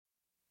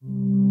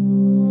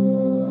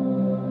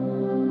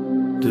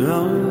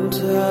Don't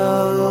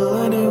tell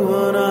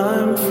anyone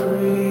I'm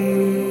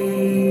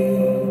free.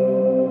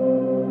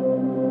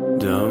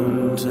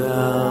 Don't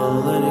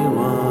tell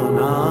anyone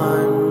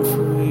I'm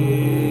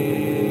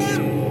free.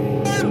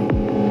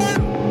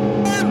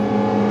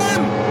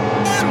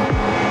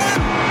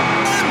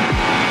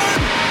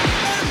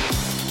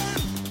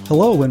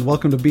 Hello and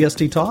welcome to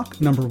BSD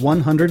Talk number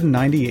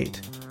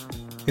 198.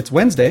 It's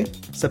Wednesday,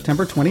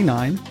 September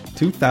 29,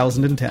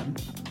 2010.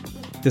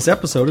 This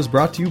episode is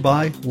brought to you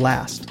by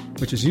Last,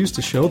 which is used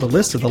to show the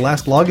list of the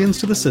last logins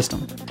to the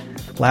system.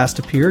 Last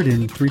appeared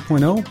in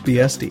 3.0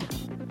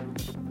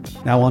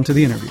 BSD. Now on to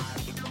the interview.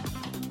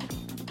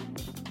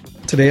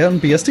 Today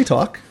on BSD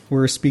Talk,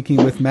 we're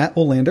speaking with Matt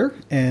Olander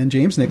and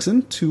James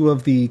Nixon, two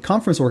of the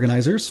conference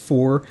organizers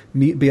for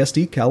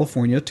MeetBSD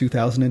California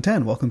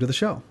 2010. Welcome to the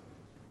show.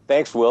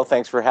 Thanks, Will.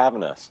 Thanks for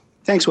having us.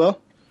 Thanks, Will.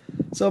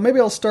 So maybe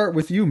I'll start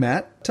with you,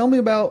 Matt. Tell me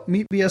about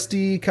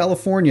MeetBSD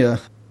California.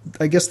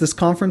 I guess this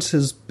conference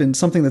has been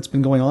something that's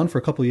been going on for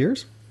a couple of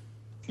years.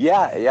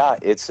 Yeah.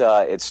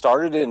 It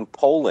started in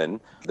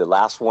Poland. The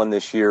last one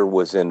this year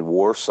was in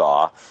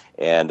Warsaw,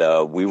 and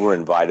we were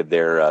invited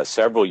there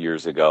several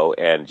years ago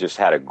and just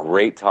had a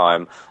great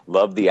time.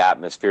 Loved the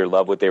atmosphere,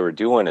 loved what they were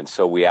doing, and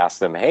so we asked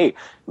them, hey,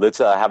 let's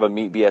have a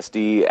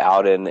MeetBSD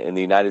out in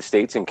the United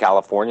States, in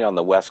California on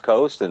the West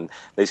Coast, and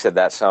they said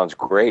that sounds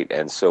great.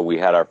 And so we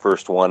had our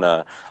first one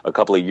a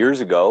couple of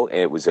years ago, and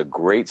it was a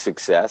great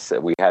success.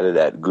 We had it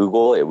at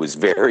Google. It was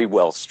very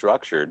well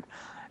structured.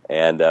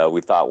 And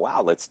we thought,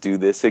 wow, let's do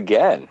this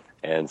again.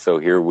 And so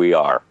here we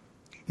are.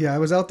 Yeah, I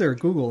was out there at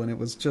Google, and it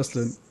was just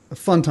a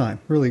fun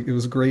time. Really, it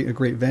was a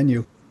great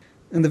venue.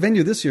 And the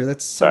venue this year,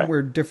 that's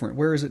somewhere different.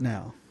 Where is it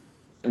now?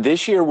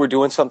 This year, we're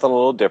doing something a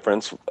little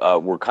different.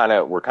 We're kind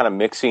of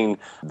mixing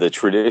the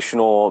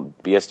traditional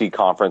BSD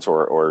conference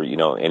or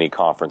any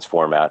conference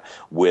format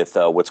with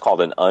what's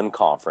called an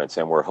unconference,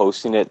 and we're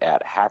hosting it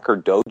at Hacker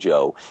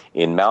Dojo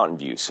in Mountain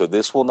View. So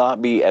this will not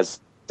be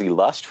as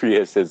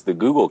illustrious as the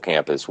Google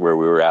campus where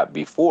we were at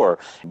before,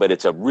 but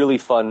it's a really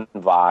fun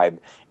vibe.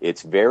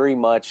 It's very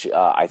much,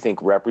 I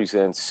think,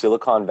 represents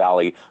Silicon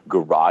Valley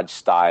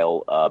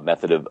garage-style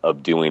method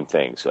of doing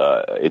things.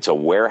 It's a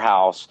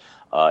warehouse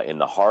in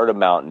the heart of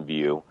Mountain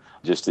View,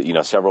 just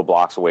several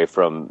blocks away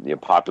from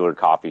popular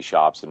coffee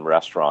shops and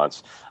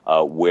restaurants,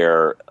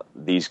 where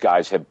these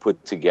guys have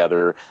put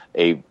together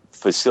a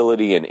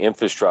facility and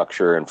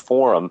infrastructure and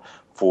forum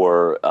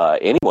for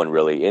anyone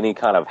really, any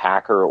kind of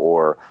hacker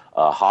or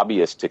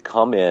hobbyist to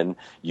come in,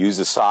 use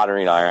a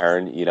soldering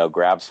iron,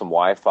 grab some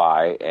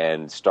Wi-Fi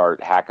and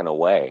start hacking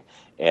away.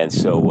 And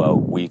so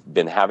we've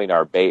been having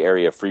our Bay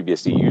Area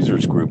FreeBSD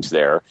users groups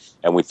there,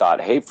 and we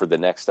thought, hey, for the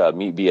next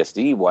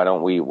MeetBSD, why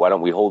don't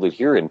we hold it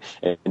here and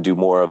do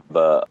more of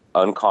a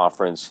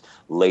unconference,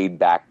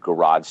 laid-back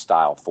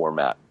garage-style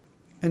format.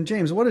 And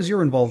James, what is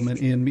your involvement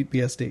in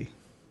MeetBSD?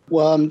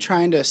 Well, I'm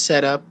trying to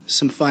set up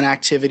some fun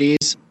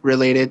activities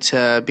related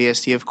to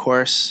BSD, of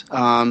course.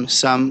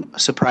 Some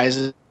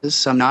surprises,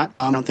 some not.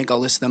 I don't think I'll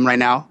list them right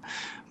now.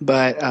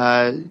 But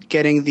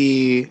getting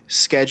the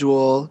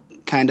schedule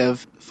kind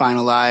of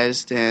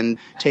finalized and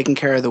taking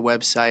care of the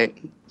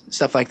website,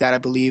 stuff like that, I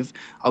believe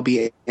I'll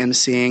be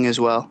emceeing as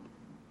well.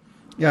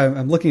 Yeah,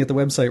 I'm looking at the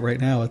website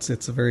right now. It's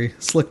a very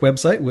slick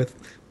website with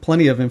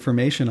plenty of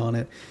information on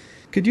it.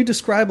 Could you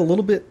describe a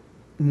little bit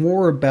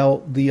more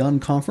about the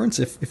unconference?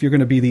 If you're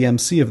going to be the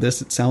MC of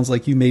this, it sounds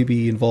like you may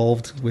be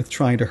involved with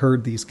trying to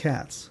herd these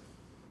cats.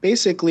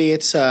 Basically,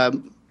 it's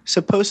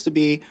supposed to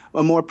be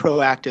a more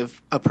proactive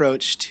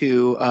approach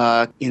to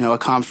a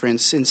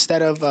conference.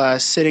 Instead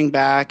of sitting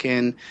back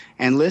and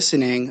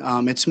listening,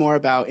 it's more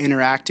about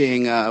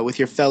interacting with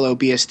your fellow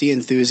BSD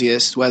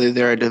enthusiasts, whether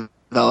they're a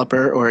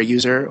developer or a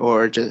user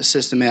or just a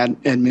system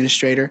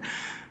administrator.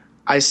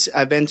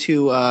 I've been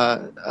to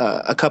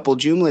a couple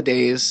Joomla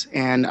days,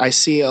 and I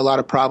see a lot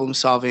of problem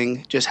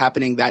solving just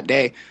happening that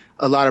day.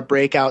 A lot of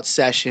breakout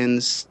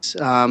sessions.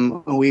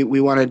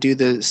 We want to do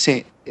the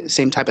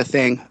same type of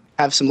thing.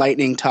 Have some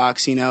lightning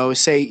talks.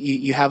 Say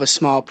you have a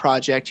small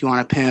project you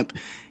want to pimp.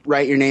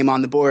 Write your name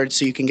on the board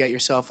so you can get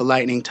yourself a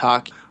lightning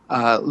talk.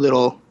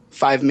 Little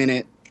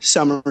 5-minute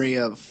summary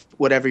of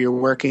whatever you're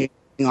working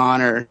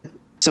on, or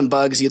some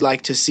bugs you'd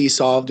like to see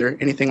solved, or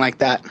anything like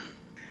that.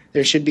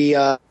 There should be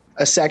a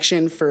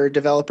section for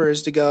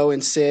developers to go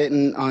and sit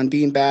on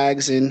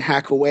beanbags and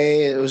hack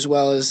away, as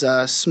well as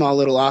small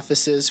little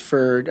offices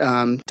for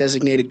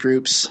designated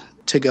groups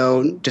to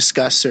go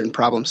discuss certain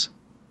problems.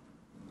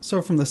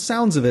 So from the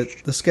sounds of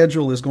it, the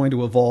schedule is going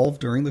to evolve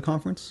during the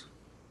conference?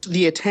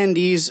 The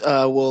attendees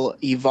will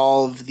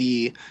evolve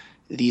the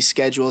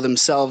schedule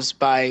themselves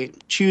by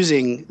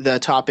choosing the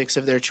topics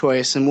of their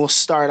choice, and we'll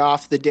start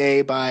off the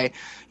day by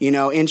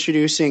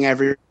introducing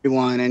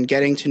everyone and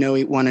getting to know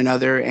one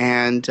another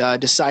and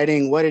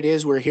deciding what it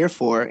is we're here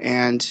for,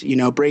 and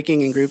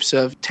breaking in groups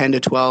of 10 to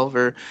 12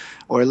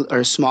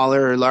 or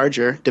smaller or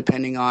larger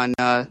depending on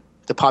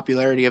the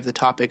popularity of the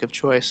topic of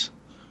choice.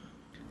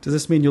 Does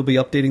this mean you'll be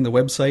updating the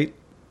website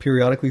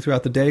periodically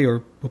throughout the day,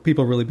 or will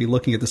people really be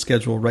looking at the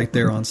schedule right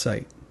there on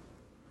site?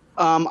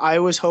 I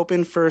was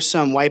hoping for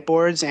some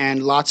whiteboards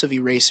and lots of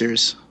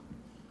erasers.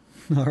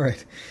 All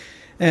right.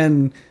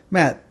 And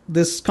Matt,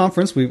 this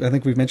conference, I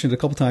think we've mentioned it a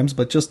couple times,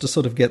 but just to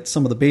sort of get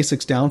some of the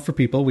basics down for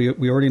people,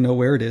 we already know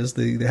where it is,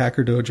 the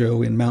Hacker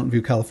Dojo in Mountain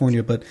View,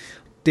 California, but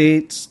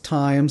dates,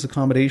 times,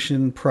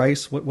 accommodation,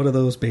 price, what are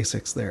those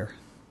basics there?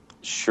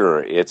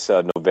 Sure. It's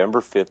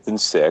November 5th and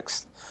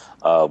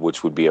 6th,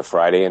 which would be a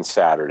Friday and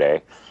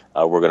Saturday.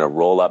 We're going to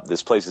roll up.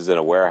 This place is in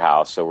a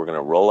warehouse, so we're going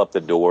to roll up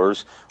the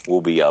doors.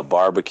 We'll be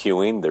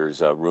barbecuing.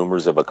 There's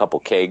rumors of a couple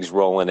kegs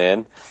rolling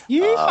in.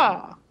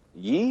 Yeehaw!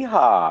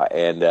 Yeehaw!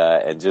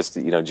 And just,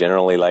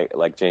 generally,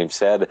 like James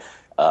said,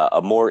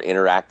 a more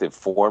interactive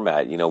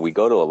format. We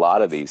go to a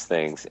lot of these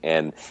things,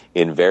 and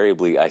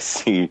invariably I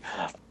see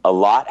a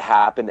lot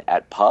happen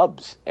at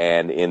pubs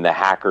and in the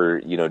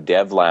hacker,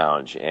 dev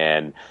lounge,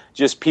 and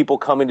just people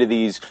coming to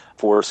these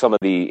for some of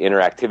the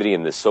interactivity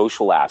and the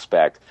social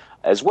aspect,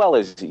 as well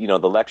as, the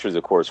lectures,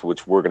 of course,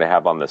 which we're going to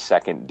have on the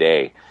second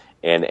day.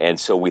 And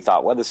so we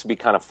thought, well, this would be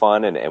kind of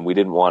fun, and we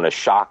didn't want to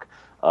shock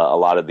a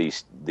lot of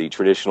the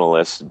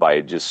traditionalists by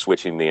just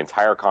switching the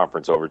entire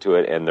conference over to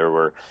it. And there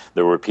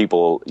were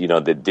people,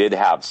 that did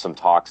have some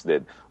talks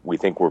that we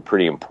think were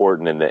pretty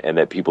important and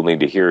that people need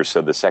to hear.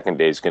 So the second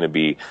day is going to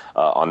be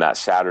on that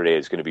Saturday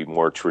is going to be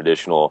more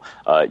traditional,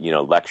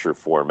 lecture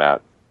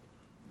format.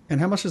 And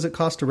how much does it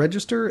cost to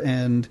register?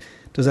 And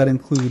does that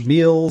include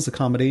meals,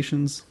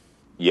 accommodations?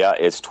 Yeah,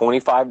 it's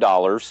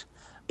 $25.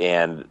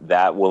 And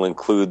that will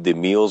include the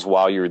meals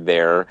while you're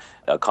there,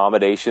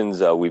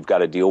 accommodations. We've got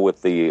to deal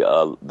with the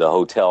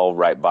hotel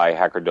right by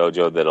Hacker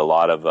Dojo that a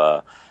lot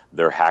of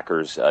their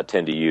hackers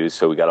tend to use.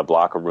 So we got a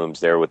block of rooms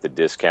there with the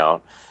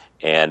discount.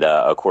 And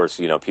of course,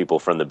 people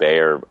from the Bay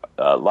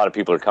a lot of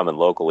people are coming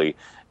locally,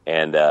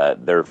 and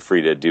they're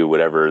free to do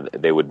whatever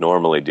they would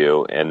normally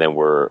do. And then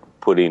we're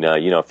putting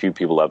a few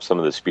people up, some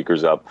of the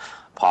speakers up.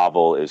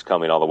 Pavel is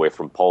coming all the way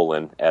from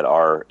Poland at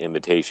our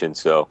invitation,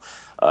 so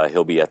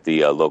he'll be at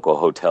the local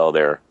hotel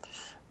there.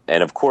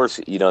 And of course,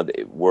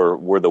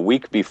 we're the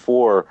week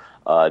before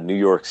New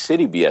York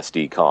City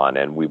BSD Con,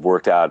 and we've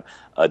worked out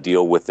a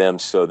deal with them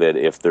so that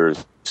if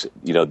there's,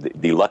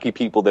 the lucky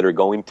people that are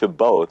going to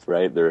both,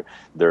 right,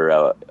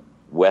 they're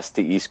west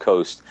to east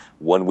coast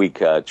 1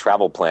 week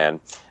travel plan,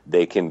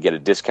 they can get a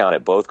discount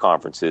at both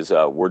conferences.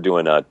 We're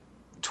doing a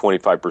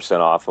 25%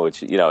 off,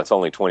 which, it's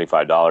only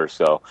 $25,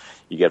 so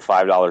you get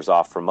 $5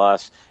 off from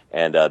us,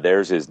 and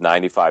theirs is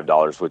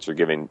 $95, which are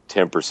giving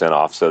 10%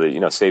 off, so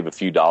that, save a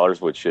few dollars,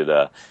 which should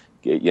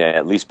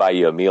at least buy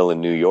you a meal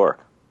in New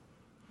York.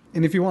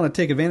 And if you want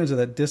to take advantage of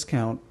that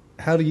discount,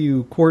 how do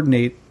you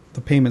coordinate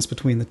the payments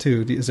between the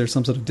two? Is there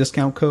some sort of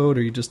discount code,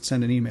 or you just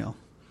send an email?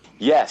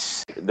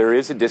 Yes, there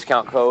is a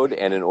discount code,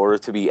 and in order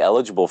to be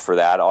eligible for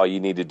that, all you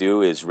need to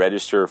do is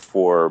register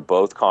for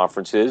both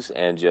conferences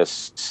and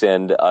just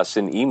send us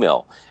an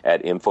email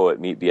at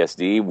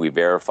info@MeetBSD. We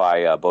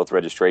verify both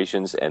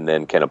registrations and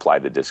then can apply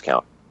the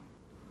discount.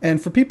 And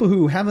for people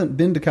who haven't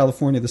been to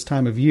California this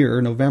time of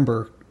year,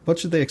 November, what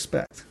should they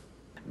expect?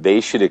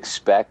 They should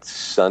expect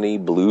sunny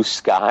blue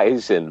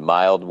skies and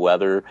mild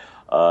weather,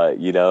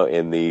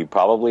 in the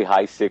probably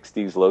high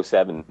 60s, low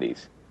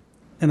 70s.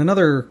 And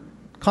another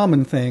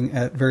common thing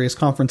at various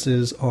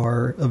conferences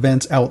are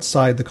events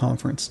outside the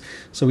conference.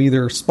 So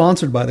either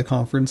sponsored by the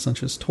conference,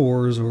 such as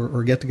tours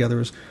or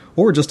get-togethers,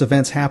 or just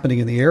events happening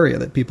in the area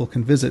that people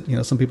can visit.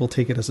 Some people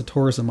take it as a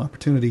tourism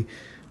opportunity.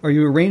 Are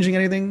you arranging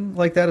anything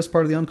like that as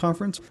part of the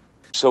unconference?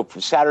 So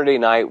for Saturday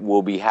night,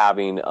 we'll be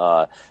having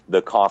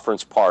the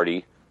conference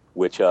party,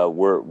 which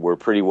we're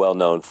pretty well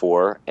known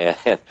for,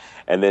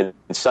 and then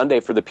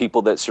Sunday for the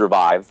people that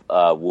survive,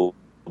 we'll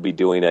be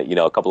doing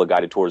a couple of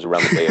guided tours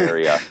around the Bay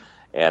Area.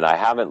 And I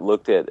haven't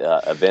looked at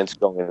events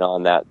going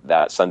on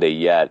that Sunday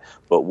yet,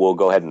 but we'll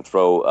go ahead and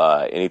throw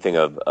anything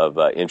of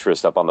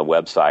interest up on the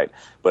website.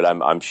 But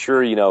I'm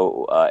sure,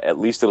 at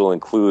least it'll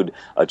include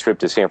a trip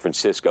to San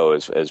Francisco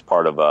as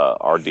part of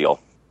our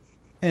deal.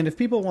 And if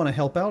people want to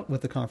help out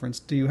with the conference,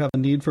 do you have a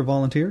need for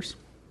volunteers?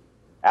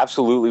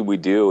 Absolutely, we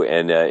do.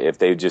 And if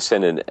they just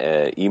send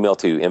an email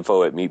to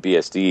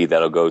info@MeetBSD,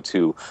 that'll go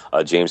to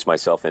James,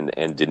 myself,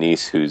 and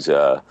Denise, who's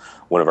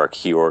one of our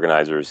key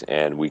organizers.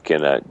 And we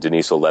can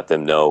Denise will let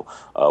them know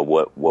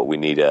what we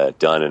need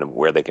done and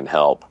where they can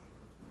help.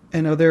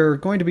 And are there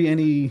going to be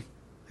any,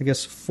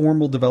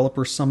 formal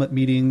developer summit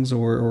meetings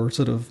or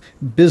sort of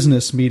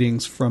business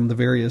meetings from the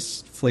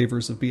various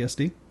flavors of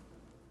BSD?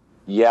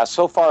 Yeah,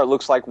 so far it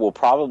looks like we'll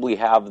probably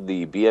have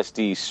the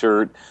BSD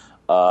CERT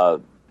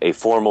a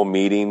formal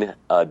meeting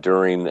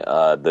during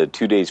the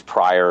 2 days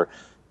prior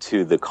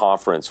to the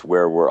conference,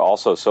 where we're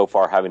also so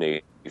far having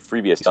a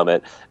FreeBSD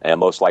summit and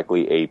most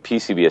likely a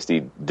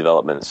PCBSD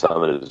development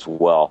summit as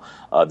well.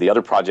 The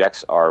other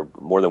projects are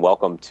more than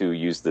welcome to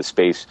use the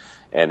space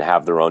and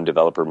have their own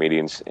developer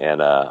meetings,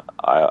 and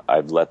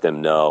I've let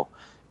them know.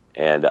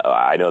 And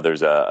I know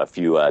there's a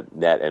few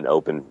net and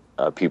open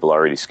people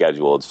already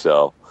scheduled,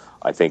 so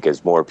I think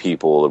as more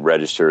people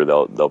register,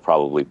 they'll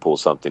probably pull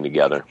something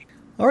together.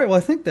 All right. Well,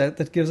 I think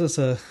that gives us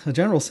a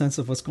general sense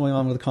of what's going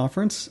on with the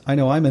conference. I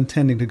know I'm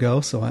intending to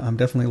go, so I'm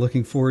definitely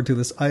looking forward to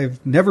this.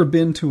 I've never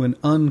been to an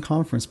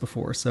unconference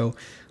before, so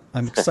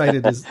I'm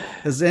excited as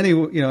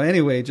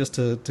anyway, just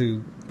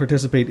to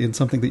participate in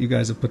something that you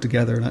guys have put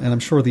together, and I'm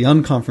sure the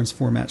unconference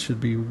format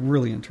should be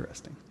really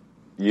interesting.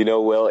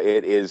 Will,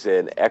 it is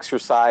an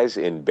exercise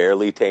in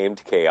barely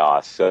tamed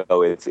chaos. So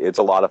it's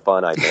a lot of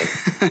fun, I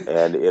think,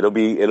 and it'll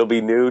be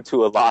new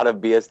to a lot of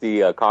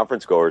BSD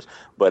conference goers.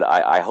 But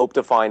I hope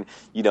to find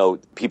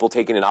people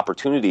taking an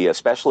opportunity,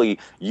 especially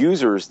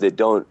users that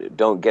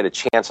don't get a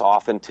chance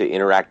often to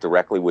interact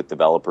directly with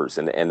developers,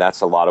 and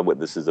that's a lot of what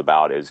this is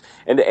about.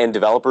 And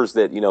developers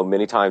that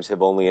many times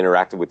have only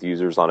interacted with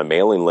users on a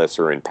mailing list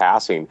or in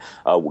passing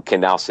can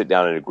now sit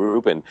down in a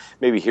group and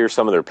maybe hear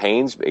some of their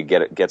pains,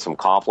 get some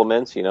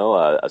compliments.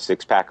 A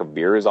 6-pack of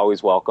beer is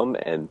always welcome,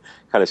 and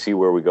kind of see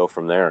where we go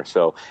from there.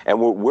 So, and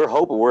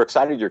we're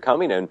excited you're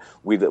coming, and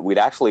we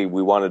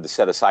wanted to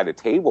set aside a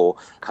table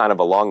kind of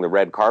along the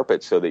red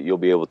carpet so that you'll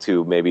be able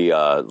to maybe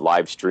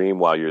live stream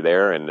while you're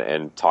there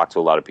and talk to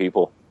a lot of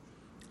people.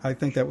 I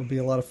think that would be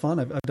a lot of fun.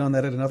 I've done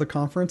that at another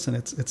conference, and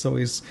it's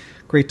always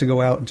great to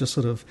go out and just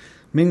sort of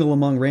mingle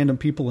among random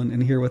people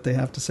and hear what they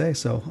have to say.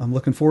 So I'm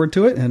looking forward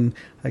to it, and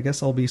I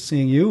guess I'll be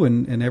seeing you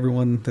and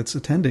everyone that's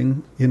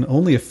attending in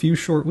only a few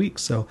short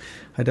weeks. So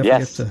I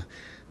definitely have to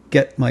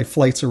get my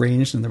flights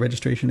arranged and the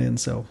registration in.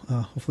 So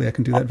hopefully I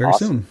can do that very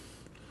soon.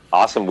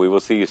 Awesome. We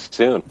will see you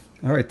soon.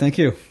 All right. Thank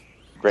you.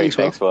 Great.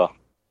 Thanks, Will.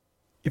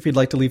 If you'd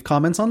like to leave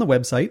comments on the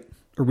website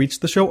or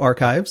reach the show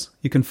archives,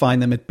 you can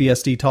find them at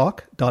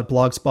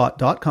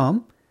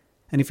bsdtalk.blogspot.com.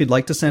 And if you'd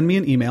like to send me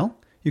an email,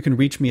 you can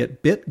reach me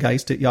at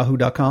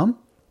bitgeist@yahoo.com.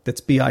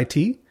 That's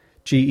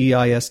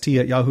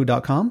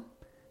bitgeist@yahoo.com.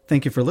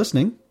 Thank you for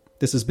listening.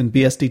 This has been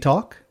BSD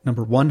Talk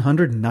number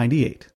 198.